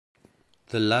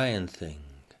The lion thing.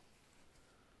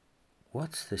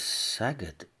 What's this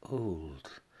sagged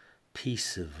old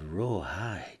piece of raw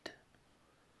hide?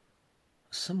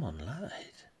 Someone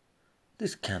lied.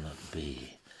 This cannot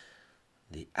be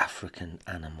the African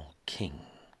animal king.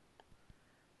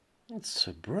 It's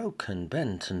so broken,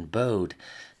 bent and bowed.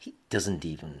 He doesn't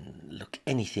even look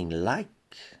anything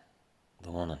like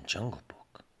the one on Jungle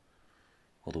Book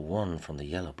or the one from the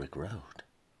Yellow Brick Road.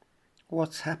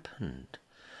 What's happened?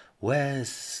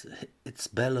 Where's its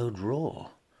bellowed roar?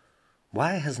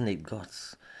 Why hasn't it got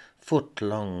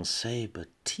foot-long saber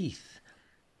teeth,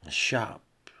 a sharp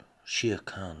Shere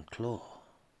Khan claw?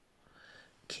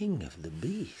 King of the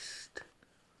beast.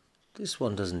 This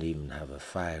one doesn't even have a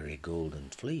fiery golden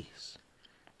fleece.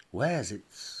 Where's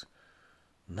its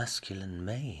masculine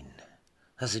mane?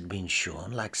 Has it been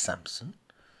shorn like Samson?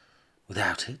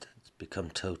 Without it, it's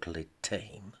become totally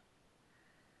tame.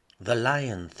 The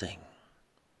lion thing.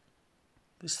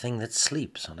 This thing that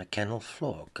sleeps on a kennel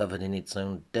floor covered in its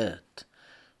own dirt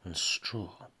and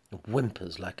straw. It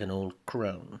whimpers like an old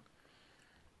crone,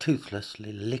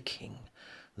 toothlessly licking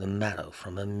the marrow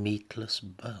from a meatless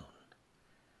bone.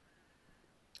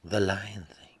 The lion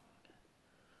thing.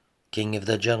 King of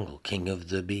the jungle, king of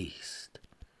the beast.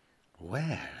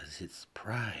 Where is its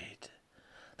pride,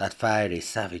 that fiery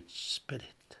savage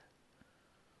spirit?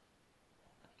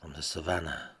 From the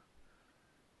savannah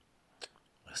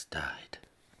has died.